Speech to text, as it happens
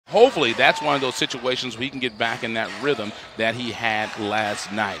Hopefully that's one of those situations where he can get back in that rhythm that he had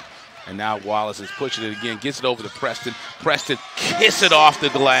last night. And now Wallace is pushing it again, gets it over to Preston. Preston kiss it off the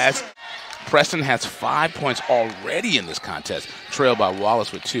glass. Preston has 5 points already in this contest, trailed by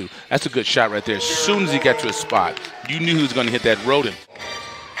Wallace with 2. That's a good shot right there. As soon as he got to his spot, you knew he was going to hit that rodent.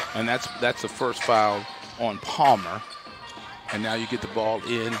 And that's the first foul on Palmer. And now you get the ball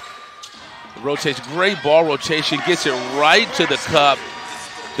in. The rotation, great ball rotation, gets it right to the cup.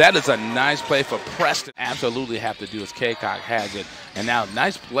 That is a nice play for Preston. Absolutely have to do as Kaycock has it. And now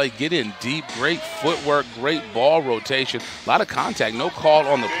nice play, get in deep, great footwork, great ball rotation. A lot of contact, no call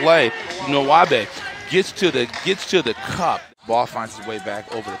on the play. Nwabe gets to the cup. Ball finds its way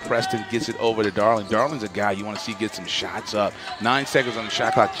back over to Preston, gets it over to Darling. Darling's a guy you want to see get some shots up. 9 seconds on the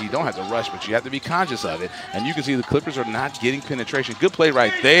shot clock. You don't have to rush, but you have to be conscious of it. And you can see the Clippers are not getting penetration. Good play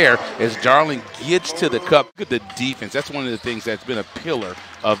right there as Darling gets to the cup. Look at the defense. That's one of the things that's been a pillar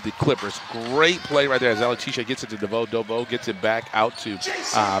of the Clippers. Great play right there as Alatisha gets it to DeVoe. DeVoe gets it back out to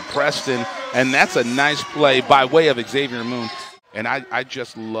Preston. And that's a nice play by way of Xavier Moon. And I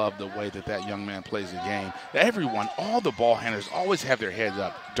just love the way that young man plays the game. Everyone, all the ball handlers always have their heads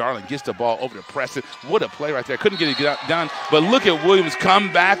up. Darling gets the ball over to Preston. What a play right there. Couldn't get it done. But look at Williams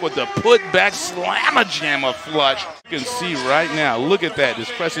come back with the put-back slammer-jammer flush. You can see right now. Look at that. This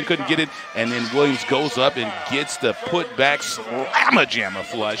Preston couldn't get it. And then Williams goes up and gets the put-back slammer-jammer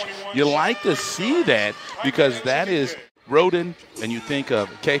flush. You like to see that because that is Roden, and you think of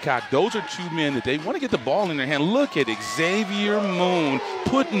Kaycock. Those are 2 men that they want to get the ball in their hand. Look at Xavier Moon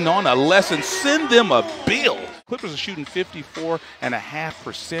putting on a lesson. Send them a bill. Clippers are shooting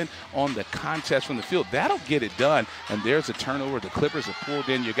 54.5% on the contest from the field. That'll get it done. And there's a turnover. The Clippers have pulled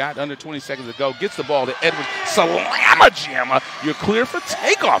in. You got under 20 seconds to go. Gets the ball to Edwards. Slamma-jamma. You're clear for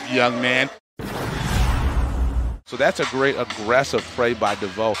takeoff, young man. So that's a great aggressive play by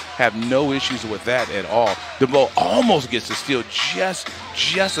DeVoe. Have no issues with that at all. DeVoe almost gets the steal just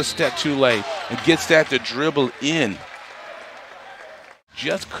a step too late and gets that to dribble in.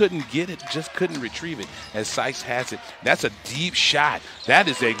 Just couldn't get it, just couldn't retrieve it as Sykes has it. That's a deep shot. That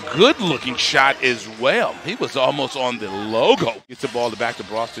is a good-looking shot as well. He was almost on the logo. Gets the ball back to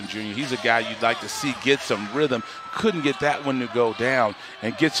Boston Jr. He's a guy you'd like to see get some rhythm. Couldn't get that one to go down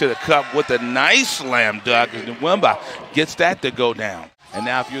and gets to the cup with a nice slam dunk. Nwemba gets that to go down. And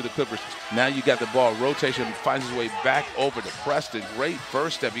now if you're the Clippers, now you got the ball. Rotation finds its way back over to Preston. Great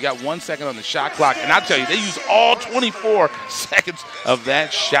first step. You got 1 second on the shot clock. And I'll tell you, they use all 24 seconds of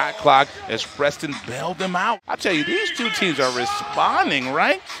that shot clock as Preston bailed them out. I'll tell you, these two teams are responding,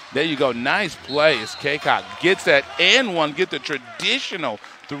 right? There you go. Nice play as Kaycock gets that and one, get the traditional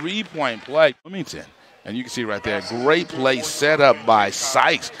three-point play. Wilmington. And you can see right there, great play set up by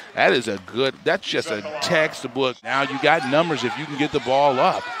Sykes. That's just a textbook. Now you got numbers if you can get the ball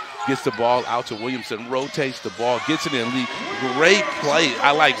up. Gets the ball out to Williamson, rotates the ball, gets it in lead. Great play.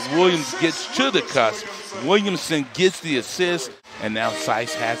 I like Williams gets to the cusp. Williamson gets the assist, and now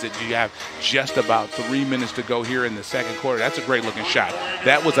Sykes has it. You have just about 3 minutes to go here in the second quarter. That's a great-looking shot.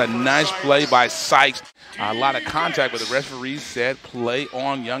 That was a nice play by Sykes. A lot of contact, but the referee said play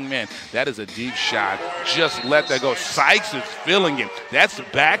on, young man. That is a deep shot. Just let that go. Sykes is feeling it. That's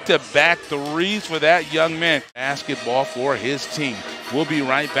back-to-back threes for that young man. Basketball for his team. We'll be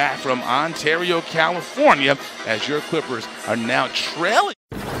right back from Ontario, California, as your Clippers are now trailing.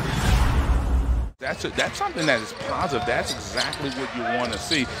 That's something that is positive. That's exactly what you want to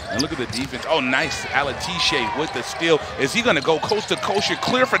see. And look at the defense. Oh, nice. Alatisha with the steal. Is he going to go coast to coast? You're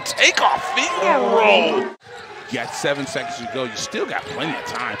clear for takeoff. Finger roll. You got 7 seconds to go. You still got plenty of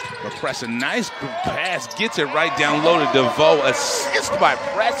time. But Preston, nice pass. Gets it right down low to DeVoe. Assist by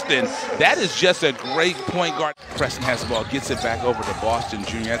Preston. That is just a great point guard. Preston has the ball. Gets it back over to Boston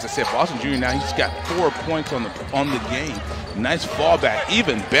Jr. As I said, Boston Jr. now he's got 4 points on the game. Nice fallback.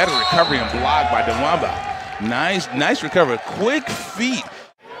 Even better recovery and block by Nwemba. Nice recovery. Quick feet.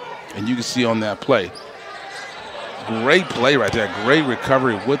 And you can see on that play. Great play right there. Great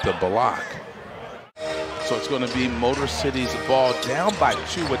recovery with the block. So it's going to be Motor City's ball down by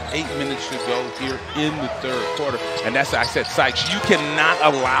 2 with 8 minutes to go here in the third quarter. And that's, I said, Sykes, you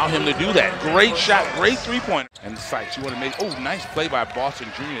cannot allow him to do that. Great shot, great three-pointer. And Sykes, you want to make, nice play by Boston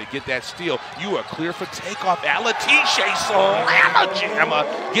Jr. to get that steal. You are clear for takeoff. Alatisha,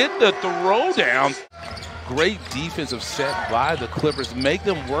 slamma-jamma, get the throw down. Great defensive set by the Clippers. Make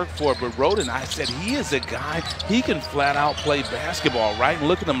them work for it. But Roden, I said, he is a guy, he can flat out play basketball, right?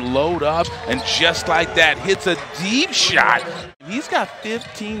 Look at him load up, and just like that, hits a deep shot. He's got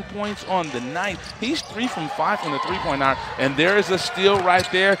 15 points on the night. He's 3 from 5 from the three-point line. And there is a steal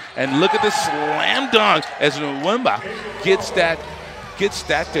right there. And look at the slam dunk as Nwemba gets gets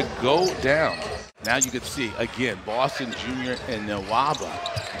that to go down. Now you can see, again, Boston Jr. and Nwaba.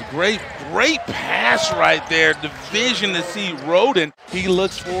 Great pass right there. The vision to see Roden. He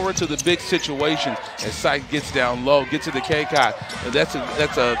looks forward to the big situation as Syke gets down low, gets to the K-Cot. That's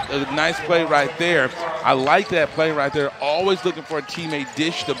a nice play right there. I like that play right there. Always looking for a teammate,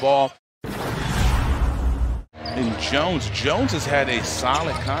 dish the ball. And Jones has had a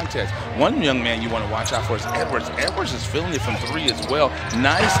solid contest. One young man you want to watch out for is Edwards. Edwards is feeling it from 3 as well.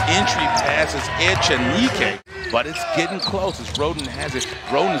 Nice entry passes, Echenike, but it's getting close as Roden has it.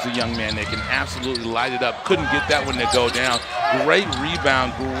 Roden is a young man that can absolutely light it up. Couldn't get that one to go down. Great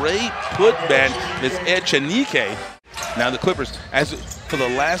rebound, great putback is Echenike. Now the Clippers, as for the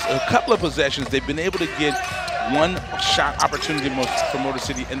last couple of possessions, they've been able to get one shot opportunity for Motor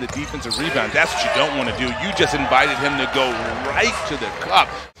City in the defensive rebound. That's what you don't want to do. You just invited him to go right to the cup.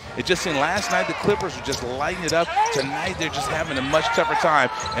 It just seemed last night the Clippers were just lighting it up. Tonight they're just having a much tougher time.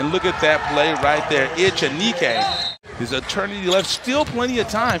 And look at that play right there. Echenike. There's eternity left, still plenty of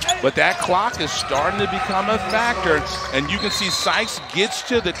time, but that clock is starting to become a factor. And you can see Sykes gets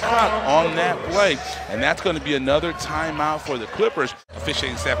to the cup on that play. And that's going to be another timeout for the Clippers.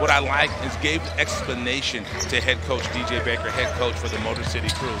 Officiating staff, what I like is gave explanation to head coach DJ Baker, head coach for the Motor City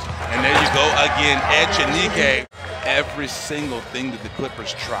Cruise. And there you go again, Echenike. Every single thing that the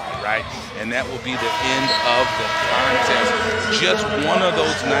Clippers try, right? And that will be the end of the contest. Just one of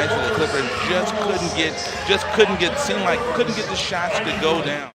those nights where the Clippers just couldn't get the shots to go down.